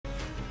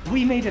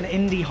We made an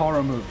indie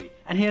horror movie,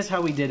 and here's how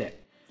we did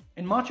it.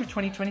 In March of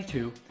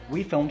 2022,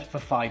 we filmed for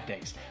 5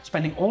 days,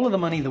 spending all of the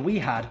money that we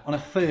had on a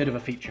third of a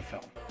feature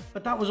film.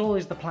 But that was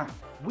always the plan.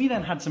 We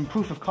then had some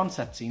proof of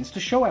concept scenes to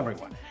show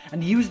everyone,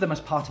 and used them as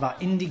part of our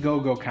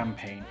Indegogo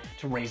campaign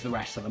to raise the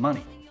rest of the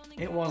money.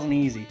 It wasn't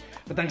easy,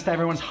 but thanks to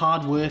everyone's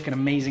hard work and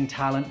amazing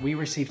talent, we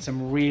received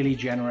some really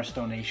generous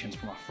donations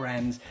from our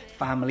friends,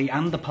 family,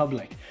 and the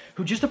public,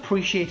 who just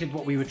appreciated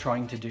what we were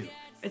trying to do.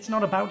 It's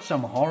not about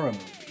some horror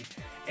movie.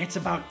 It's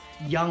about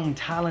young,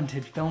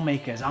 talented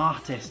filmmakers,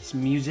 artists,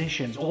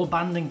 musicians, all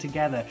banding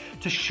together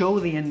to show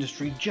the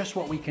industry just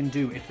what we can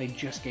do if they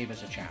just gave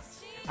us a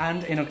chance.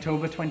 And in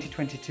October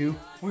 2022,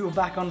 we were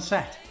back on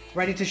set,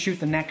 ready to shoot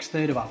the next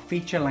third of our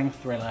feature-length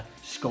thriller,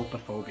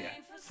 Scopophobia.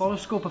 Follow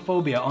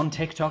Scopophobia on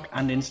TikTok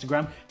and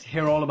Instagram to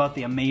hear all about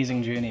the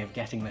amazing journey of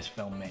getting this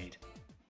film made.